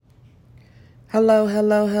Hello,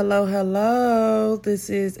 hello, hello, hello. This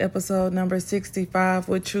is episode number 65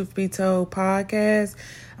 with Truth Be Told podcast.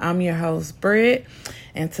 I'm your host, Britt.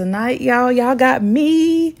 And tonight, y'all got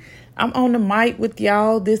me. I'm on the mic with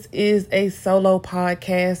y'all. This is a solo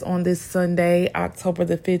podcast on this Sunday, October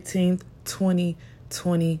the 15th,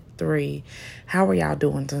 2023. How are y'all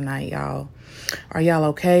doing tonight, y'all? Are y'all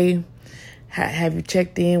okay? Have you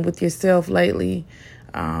checked in with yourself lately?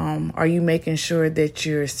 Are you making sure that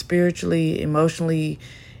you're spiritually, emotionally,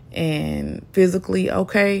 and physically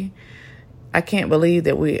okay? I can't believe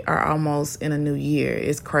that we are almost in a new year.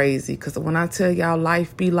 It's crazy because when I tell y'all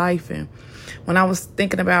life be lifing, when I was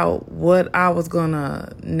thinking about what I was going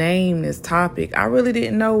to name this topic, I really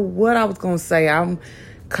didn't know what I was going to say. I'm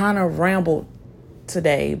kind of rambled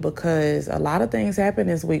today because a lot of things happened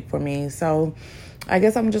this week for me. So I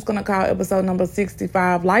guess I'm just going to call episode number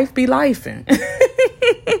 65, Life Be Lifing.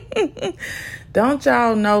 Don't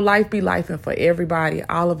y'all know life be lifing for everybody?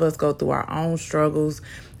 All of us go through our own struggles.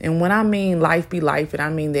 And when I mean life be lifing, I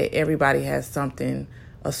mean that everybody has something,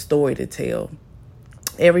 a story to tell.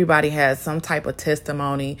 Everybody has some type of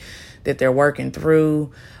testimony that they're working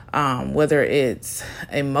through, whether it's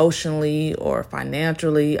emotionally or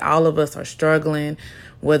financially. All of us are struggling,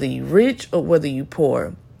 whether you rich or whether you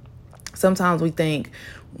poor. Sometimes we think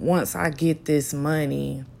once I get this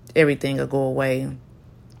money, everything will go away.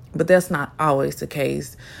 But that's not always the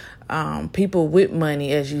case. People with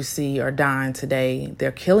money, as you see, are dying today.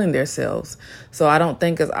 They're killing themselves. So I don't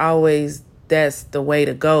think it's always that's the way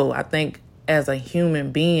to go. I think as a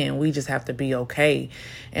human being, we just have to be okay.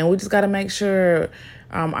 And we just got to make sure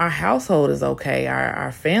our household is okay.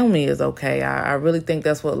 Our family is okay. I really think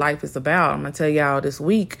that's what life is about. I'm going to tell y'all this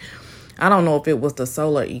week, I don't know if it was the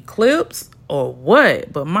solar eclipse or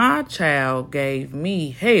what, but my child gave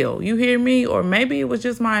me hell. You hear me? Or maybe it was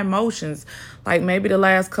just my emotions. Like maybe the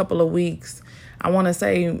last couple of weeks, I want to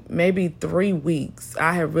say maybe 3 weeks,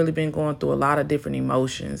 I have really been going through a lot of different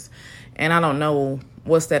emotions. And I don't know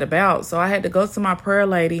what's that about. So I had to go to my prayer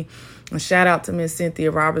lady. And shout out to Miss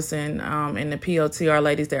Cynthia Robertson and the POTR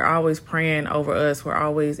ladies. They're always praying over us. We're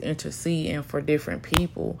always interceding for different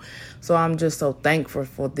people. So I'm just so thankful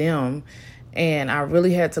for them. And I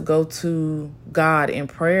really had to go to God in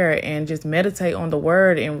prayer and just meditate on the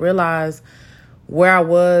word and realize where I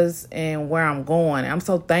was and where I'm going. I'm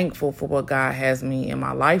so thankful for what God has me in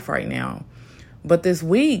my life right now. But this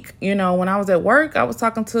week, when I was at work, I was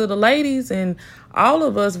talking to the ladies and all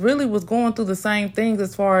of us really was going through the same things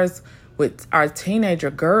as far as with our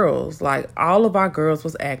teenager girls. Like all of our girls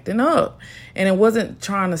was acting up. And it wasn't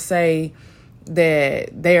trying to say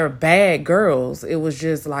that they are bad girls. It was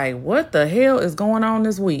just like, what the hell is going on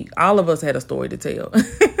this week? All of us had a story to tell.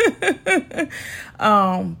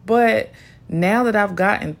 But now that I've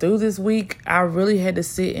gotten through this week, I really had to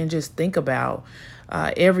sit and just think about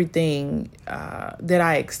everything that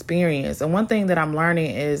I experienced. And one thing that I'm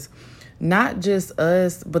learning is not just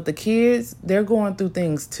us, but the kids, they're going through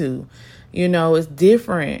things too. It's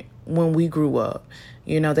different when we grew up.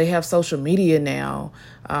 They have social media now.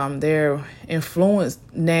 They're influenced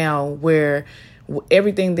now where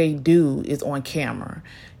everything they do is on camera.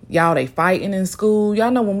 Y'all, they fighting in school.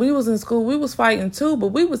 Y'all know when we was in school, we was fighting too, but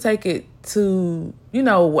we would take it to,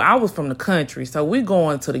 I was from the country, so we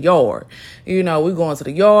going to the yard. We going to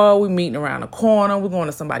the yard, we meeting around the corner, we going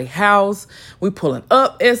to somebody's house, we pulling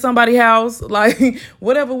up at somebody's house. Like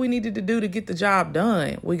whatever we needed to do to get the job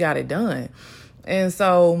done, we got it done. And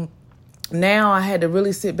so now I had to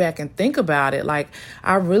really sit back and think about it. Like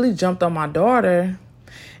I really jumped on my daughter,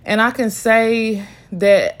 and I can say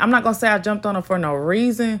that I'm not going to say I jumped on her for no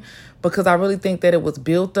reason, because I really think that it was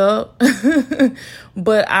built up.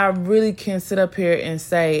 But I really can sit up here and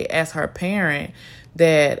say as her parent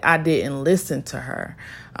that I didn't listen to her.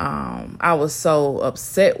 I was so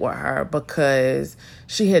upset with her because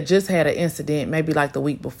she had just had an incident maybe like the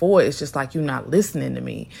week before. It's just like, you're not listening to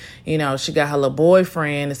me. She got her little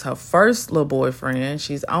boyfriend. It's her first little boyfriend.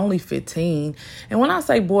 She's only 15. And when I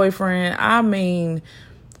say boyfriend, I mean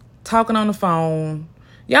talking on the phone.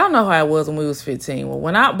 Y'all know how it was when we was 15.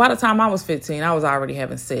 Well, by the time I was 15, I was already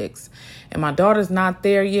having sex. And my daughter's not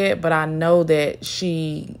there yet, but I know that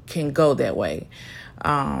she can go that way.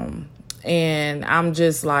 And I'm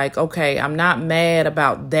just like, okay, I'm not mad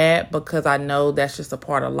about that because I know that's just a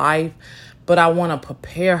part of life, but I want to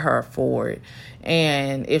prepare her for it.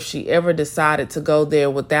 And if she ever decided to go there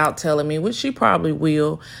without telling me, which she probably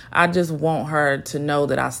will, I just want her to know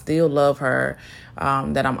that I still love her,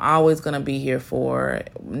 that I'm always going to be here for her,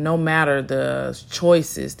 no matter the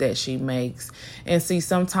choices that she makes. And see,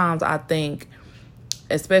 sometimes I think,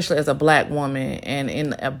 especially as a black woman and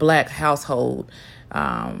in a black household,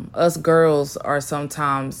 Us girls are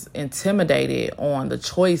sometimes intimidated on the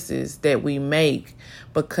choices that we make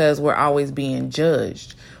because we're always being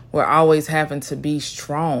judged. We're always having to be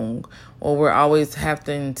strong, or we're always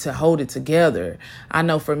having to hold it together. I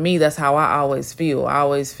know for me, that's how I always feel. I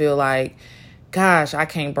always feel like, gosh, I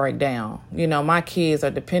can't break down. My kids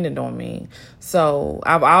are dependent on me. So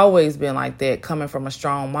I've always been like that. Coming from a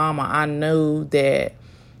strong mama, I knew that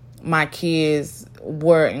my kids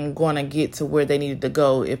weren't going to get to where they needed to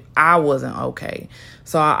go if I wasn't okay.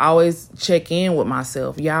 So I always check in with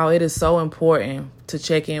myself. Y'all, it is so important to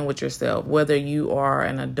check in with yourself, whether you are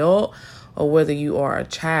an adult or whether you are a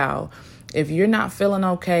child. If you're not feeling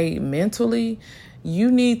okay mentally,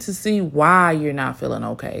 you need to see why you're not feeling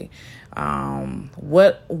okay.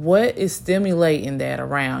 What is stimulating that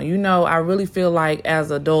around? I really feel like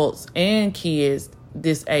as adults and kids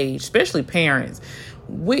this age, especially parents,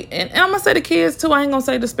 and I'm going to say the kids too. I ain't going to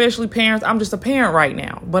say the especially parents. I'm just a parent right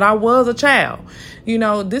now, but I was a child.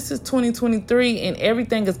 This is 2023 and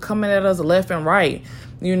everything is coming at us left and right.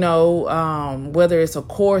 Whether it's a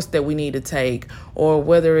course that we need to take, or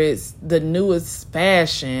whether it's the newest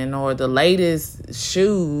fashion or the latest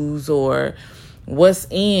shoes, or what's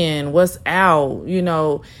in, what's out.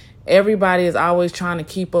 Everybody is always trying to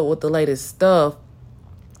keep up with the latest stuff.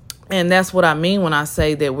 And that's what I mean when I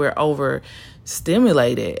say that we're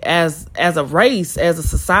overstimulated as a race, as a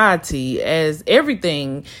society, as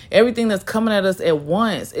everything that's coming at us at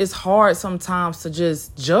once. It's hard sometimes to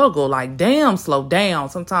just juggle. Like, damn, slow down.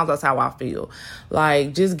 Sometimes that's how I feel.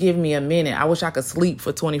 Like, just give me a minute. I wish I could sleep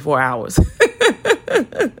for 24 hours.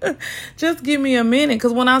 Just give me a minute.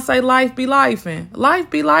 Because when I say life be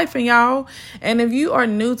lifing, y'all. And if you are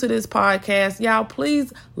new to this podcast, y'all,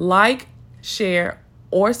 please like, share,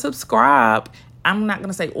 or subscribe. I'm not going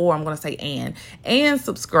to say or, I'm going to say and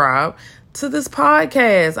subscribe to this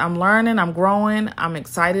podcast. I'm learning, I'm growing. I'm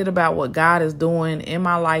excited about what God is doing in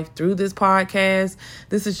my life through this podcast.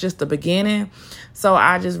 This is just the beginning. So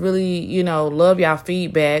I just really, love y'all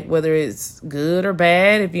feedback, whether it's good or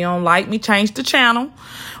bad. If you don't like me, change the channel.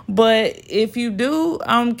 But if you do,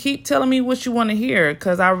 keep telling me what you want to hear,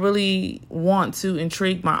 because I really want to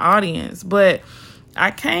intrigue my audience. But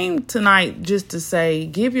I came tonight just to say,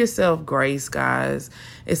 give yourself grace, guys.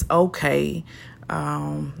 It's okay.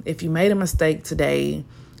 If you made a mistake today,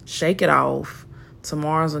 shake it off.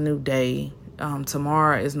 Tomorrow's a new day.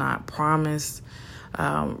 Tomorrow is not promised.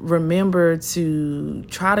 Remember to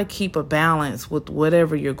try to keep a balance with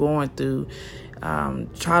whatever you're going through.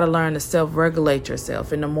 Try to learn to self-regulate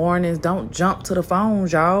yourself. In the mornings, don't jump to the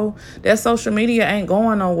phones, y'all. That social media ain't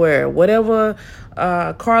going nowhere. Whatever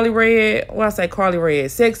Sexy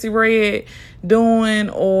Red doing,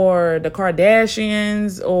 or the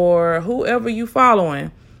Kardashians, or whoever you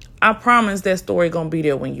following, I promise that story gonna be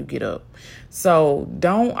there when you get up. So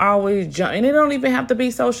don't always jump. And it don't even have to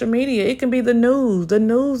be social media. It can be the news. The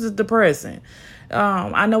news is depressing.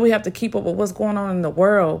 I know we have to keep up with what's going on in the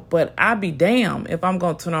world, but I'd be damned if I'm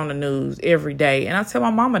going to turn on the news every day. And I tell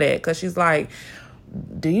my mama that, because she's like,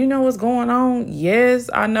 do you know what's going on? Yes,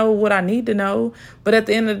 I know what I need to know. But at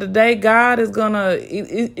the end of the day, God is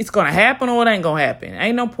it's going to happen, or it ain't going to happen.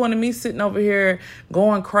 Ain't no point in me sitting over here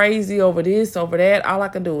going crazy over this, over that. All I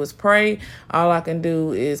can do is pray. All I can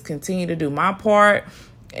do is continue to do my part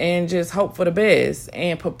and just hope for the best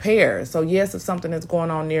and prepare. So yes, if something is going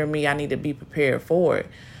on near me, I need to be prepared for it.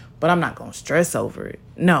 But I'm not going to stress over it.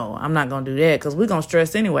 No, I'm not going to do that, because we're going to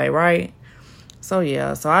stress anyway, right? So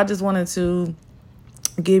yeah, so I just wanted to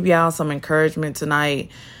give y'all some encouragement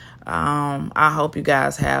tonight. I hope you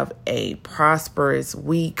guys have a prosperous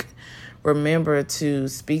week. Remember to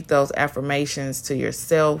speak those affirmations to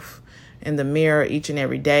yourself in the mirror each and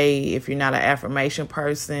every day. If you're not an affirmation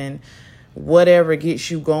person, whatever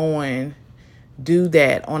gets you going, do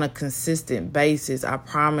that on a consistent basis. I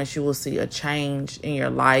promise you will see a change in your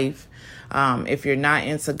life. If you're not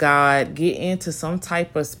into God, get into some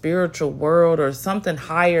type of spiritual world or something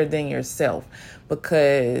higher than yourself,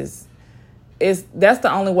 because that's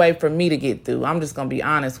the only way for me to get through. I'm just going to be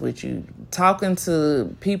honest with you. Talking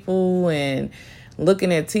to people and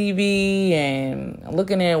looking at TV and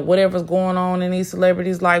looking at whatever's going on in these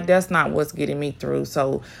celebrities' life, that's not what's getting me through.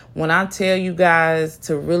 So when I tell you guys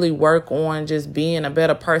to really work on just being a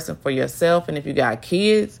better person for yourself, and if you got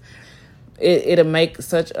kids, it'll make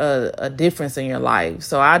such a difference in your life.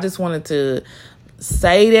 So I just wanted to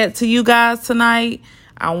say that to you guys tonight.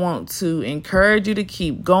 I want to encourage you to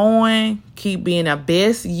keep going, keep being a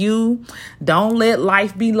best you. Don't let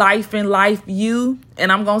life be life and life you.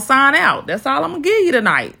 And I'm going to sign out. That's all I'm going to give you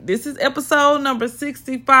tonight. This is episode number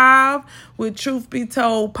 65 with Truth Be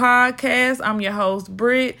Told Podcast. I'm your host,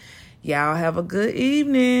 Britt. Y'all have a good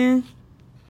evening.